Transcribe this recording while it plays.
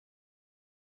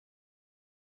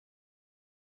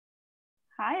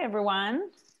Hi, everyone.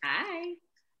 Hi.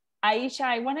 Ayesha,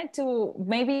 I wanted to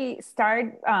maybe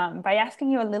start by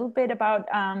asking you a little bit about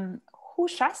who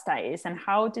Shasta is and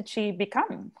how did she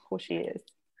become who she is?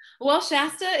 Well,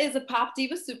 Shasta is a pop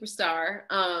diva superstar.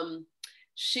 Her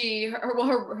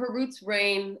roots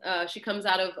reign. She comes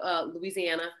out of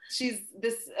Louisiana. She's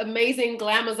this amazing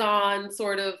glamazon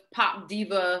sort of pop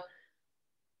diva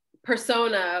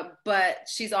persona, but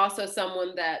she's also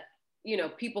someone that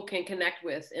people can connect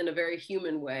with in a very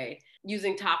human way,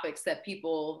 using topics that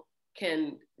people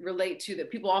can relate to,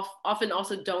 that people often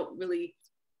also don't really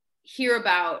hear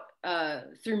about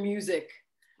through music.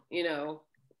 You know,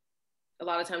 a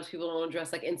lot of times people don't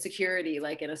address like insecurity,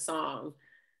 like in a song,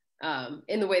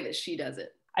 in the way that she does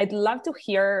it. I'd love to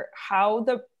hear how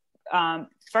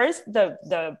first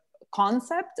the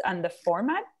concept and the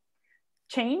format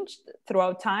changed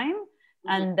throughout time,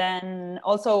 and then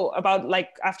also about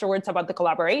afterwards about the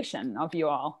collaboration of you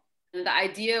all. And the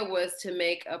idea was to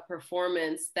make a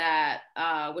performance that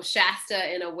was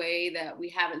Shasta in a way that we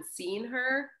haven't seen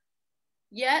her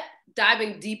yet,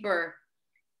 diving deeper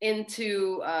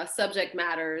into subject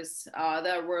matters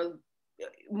that were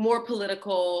more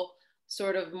political,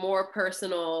 sort of more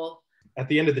personal. At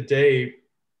the end of the day,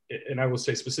 and I will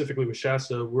say specifically with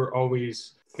Shasta, we're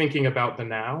always thinking about the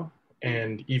now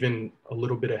and even a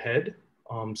little bit ahead.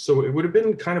 So it would have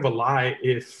been kind of a lie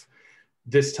if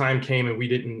this time came and we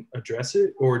didn't address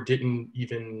it or didn't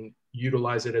even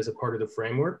utilize it as a part of the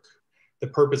framework. The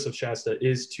purpose of Shasta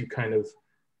is to kind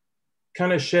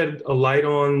of shed a light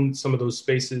on some of those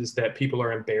spaces that people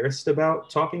are embarrassed about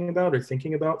talking about or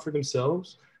thinking about for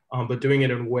themselves, but doing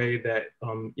it in a way that,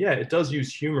 it does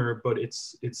use humor, but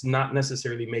it's not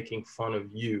necessarily making fun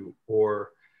of you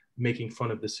or making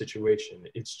fun of the situation.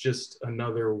 It's just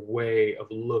another way of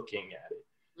looking at it.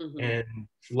 Mm-hmm. And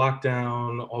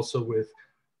lockdown, also with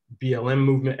BLM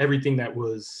movement, everything that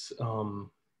was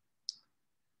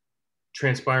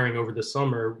transpiring over the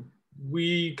summer,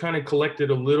 we kind of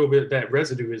collected a little bit. That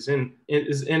residue is in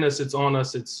us, it's on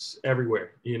us, it's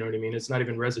everywhere. You know what I mean? It's not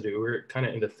even residue. We're kind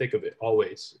of in the thick of it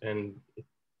always. And it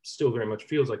still very much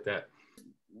feels like that.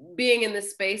 Being in this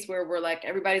space where we're like,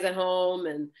 everybody's at home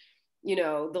and,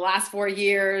 the last 4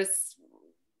 years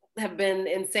have been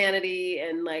insanity,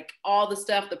 and like all the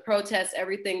stuff, the protests,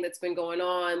 everything that's been going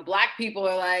on. Black people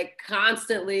are like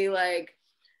constantly like,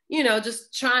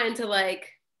 just trying to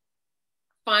like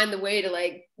find the way to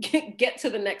like get to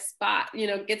the next spot,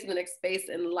 get to the next space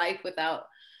in life without,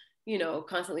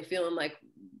 constantly feeling like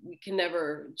we can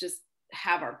never just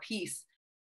have our peace.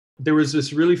 There was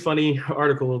this really funny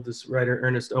article of this writer,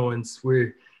 Ernest Owens,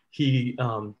 where he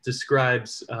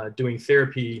describes doing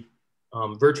therapy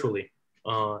virtually,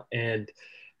 and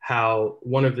how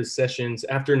one of the sessions,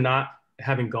 after not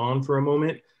having gone for a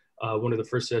moment, one of the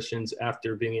first sessions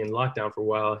after being in lockdown for a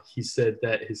while, he said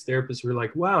that his therapists were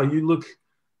like, "Wow, you look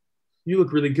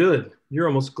really good. You're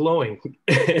almost glowing."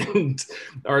 And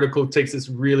the article takes this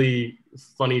really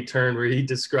funny turn where he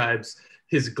describes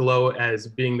his glow as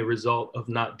being the result of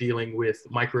not dealing with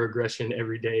microaggression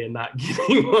every day and not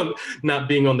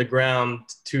being on the ground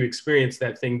to experience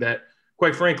that thing that,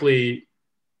 quite frankly,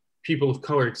 people of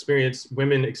color experience,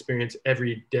 women experience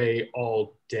every day,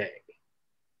 all day.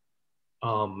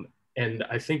 And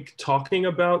I think talking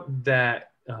about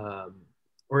that,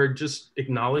 or just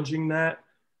acknowledging that,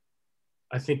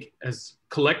 I think as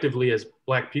collectively as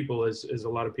Black people, as a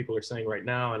lot of people are saying right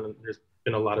now, and there's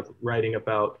been a lot of writing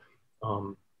about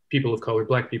people of color,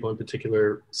 Black people in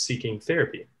particular, seeking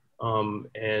therapy.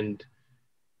 And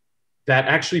that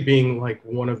actually being like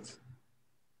one of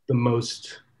the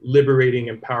most liberating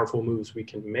and powerful moves we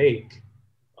can make.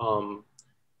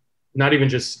 Not even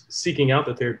just seeking out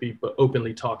the therapy, but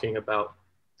openly talking about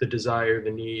the desire,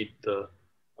 the need, the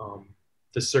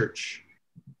search.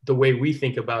 The way we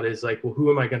think about it is like, well, who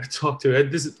am I going to talk to?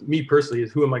 This is me personally,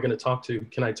 is who am I going to talk to?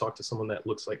 Can I talk to someone that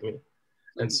looks like me?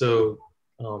 And so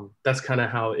that's kind of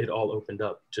how it all opened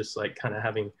up, just like kind of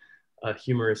having a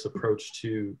humorous approach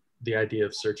to the idea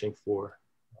of searching for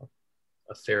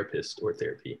a therapist or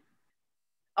therapy.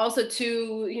 Also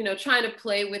to, trying to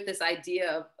play with this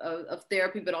idea of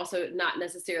therapy, but also not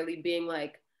necessarily being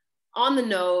like on the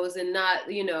nose and not,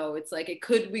 it's like it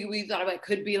could be, we thought about it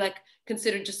could be like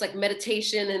considered just like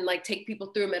meditation and like take people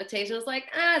through a meditation. It's like,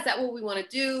 is that what we want to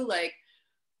do? Like,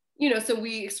 so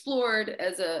we explored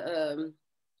as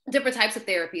different types of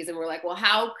therapies, and we're like, well,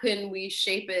 how can we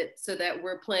shape it so that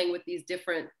we're playing with these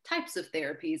different types of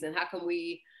therapies, and how can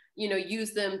we,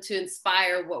 use them to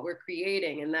inspire what we're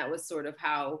creating? And that was sort of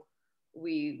how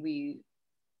we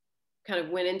kind of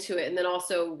went into it. And then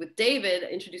also with David,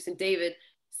 introducing David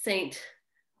Saint,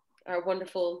 our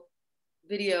wonderful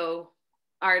video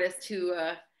artist who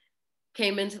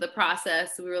came into the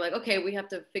process. We were like, okay, we have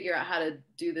to figure out how to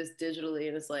do this digitally.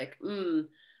 And it's like,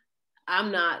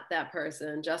 I'm not that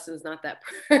person. Justin's not that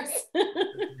person.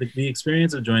 The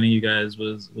experience of joining you guys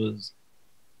was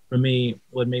for me,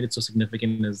 what made it so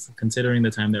significant is considering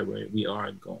the time that we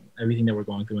are going, everything that we're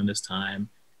going through in this time.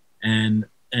 And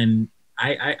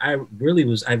I really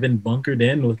was, I've been bunkered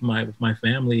in with my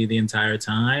family the entire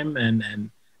time.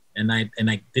 And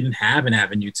I didn't have an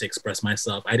avenue to express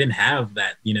myself. I didn't have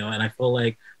that, you know, and I feel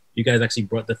like you guys actually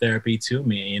brought the therapy to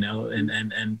me, you know,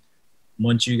 and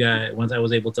once I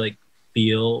was able to like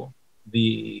feel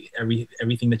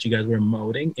everything that you guys were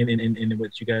emoting in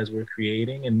what you guys were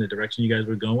creating and the direction you guys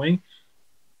were going,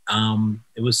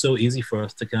 it was so easy for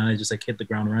us to kind of just like hit the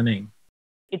ground running.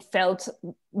 It felt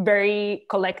very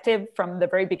collective from the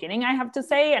very beginning, I have to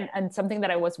say. And something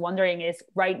that I was wondering is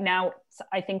right now,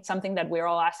 I think something that we're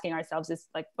all asking ourselves is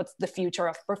like, what's the future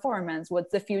of performance?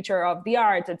 What's the future of the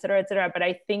arts, et cetera, et cetera. But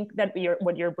I think that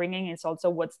what you're bringing is also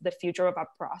what's the future of a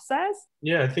process.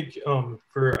 Yeah, I think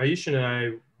for Ayesha and I,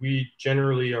 we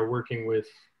generally are working with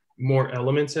more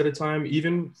elements at a time.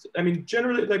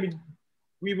 Generally,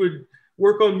 we would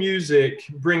work on music,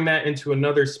 bring that into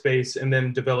another space, and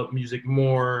then develop music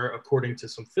more according to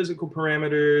some physical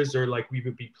parameters, or like we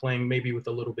would be playing maybe with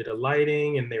a little bit of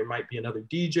lighting and there might be another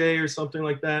DJ or something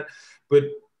like that. But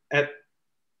at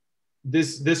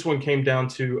this one came down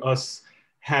to us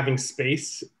having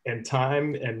space and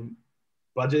time and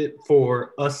budget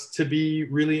for us to be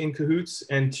really in cahoots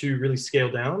and to really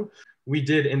scale down. We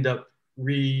did end up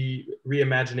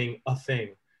reimagining a thing,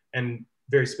 and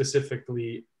very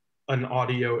specifically an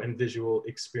audio and visual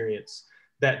experience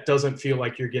that doesn't feel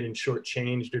like you're getting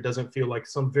shortchanged or doesn't feel like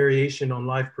some variation on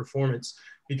live performance.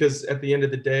 Because at the end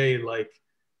of the day, like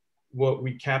what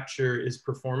we capture is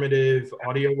performative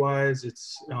audio wise.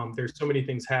 It's there's so many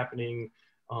things happening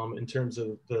in terms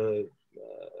of the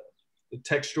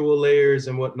textual layers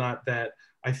and whatnot that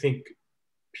I think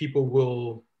people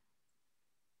will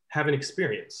have an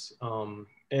experience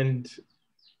and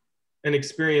an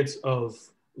experience of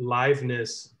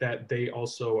liveness that they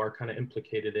also are kind of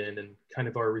implicated in and kind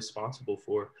of are responsible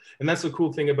for. And that's the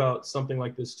cool thing about something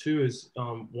like this too, is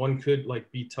one could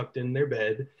like be tucked in their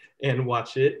bed and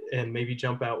watch it and maybe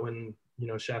jump out when, you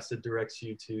know, Shasta directs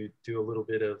you to do a little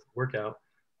bit of workout.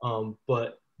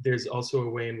 But there's also a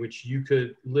way in which you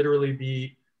could literally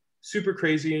be super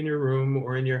crazy in your room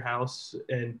or in your house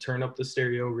and turn up the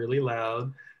stereo really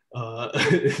loud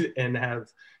and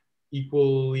have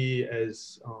equally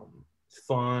as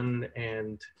fun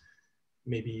and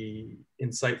maybe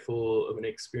insightful of an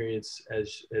experience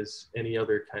as any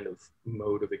other kind of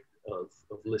mode of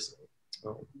listening.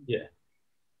 Yeah,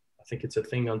 I think it's a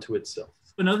thing unto itself.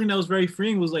 Another thing that was very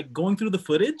freeing was like going through the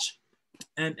footage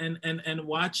and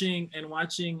watching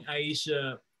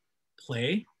Ayesha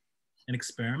play and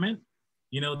experiment.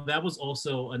 You know, that was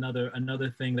also another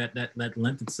thing that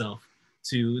lent itself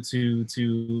to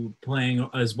playing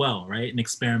as well, right? And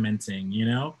experimenting, you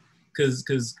know,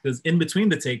 because in between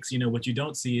the takes, you know, what you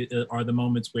don't see are the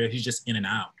moments where she's just in and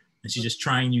out and she's just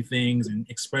trying new things and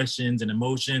expressions and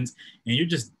emotions, and you're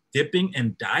just dipping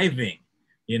and diving,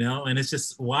 you know, and it's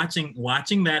just watching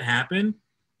that happen.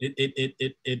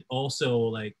 It also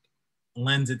like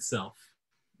lends itself,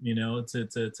 you know,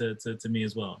 to me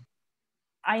as well.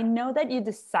 I know that you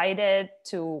decided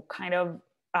to kind of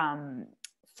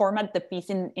format the piece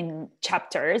in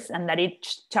chapters, and that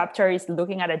each chapter is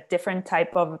looking at a different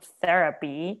type of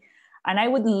therapy. And I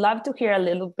would love to hear a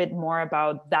little bit more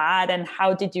about that. And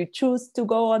how did you choose to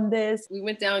go on this? We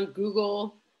went down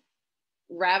Google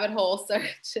rabbit hole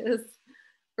searches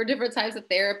for different types of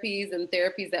therapies and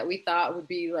therapies that we thought would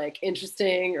be like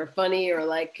interesting or funny or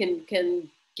like can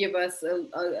give us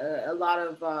a lot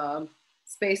of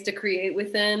space to create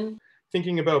within.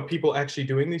 Thinking about people actually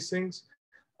doing these things,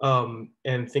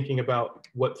 and thinking about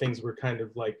what things were kind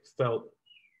of like felt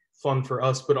fun for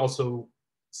us, but also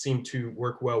seemed to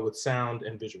work well with sound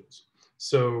and visuals.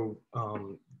 So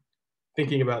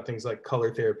thinking about things like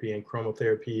color therapy and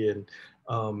chromotherapy and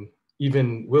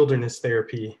even wilderness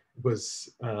therapy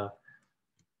was like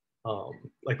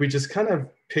we just kind of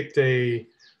picked I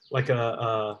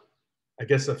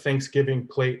guess a Thanksgiving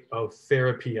plate of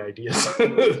therapy ideas.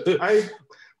 I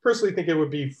personally think it would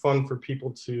be fun for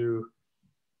people to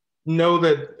know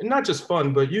that, not just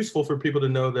fun, but useful for people to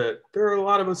know that there are a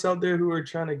lot of us out there who are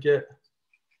trying to get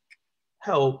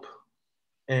help,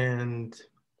 and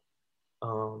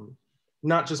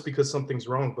not just because something's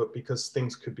wrong, but because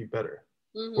things could be better,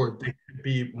 or they could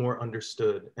be more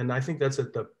understood. And I think that's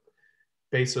at the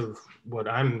base of what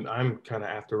I'm kind of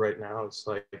after right now. It's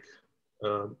like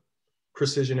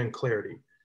precision and clarity.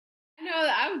 I know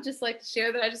that I would just like to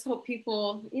share that. I just hope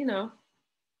people, you know,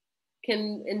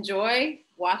 can enjoy,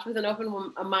 watch with an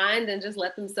open mind, and just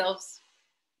let themselves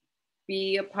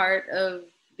be a part of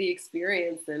the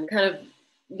experience and kind of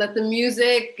let the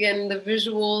music and the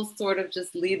visuals sort of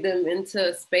just lead them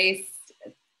into space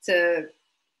to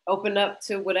open up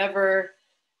to whatever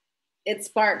it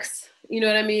sparks, you know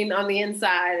what I mean, on the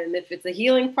inside. And if it's a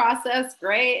healing process,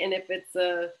 great. And if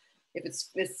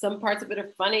it's some parts of it are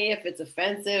funny, if it's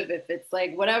offensive, if it's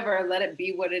like whatever, let it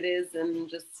be what it is and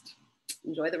just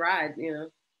enjoy the ride, you know.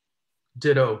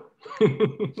 Ditto.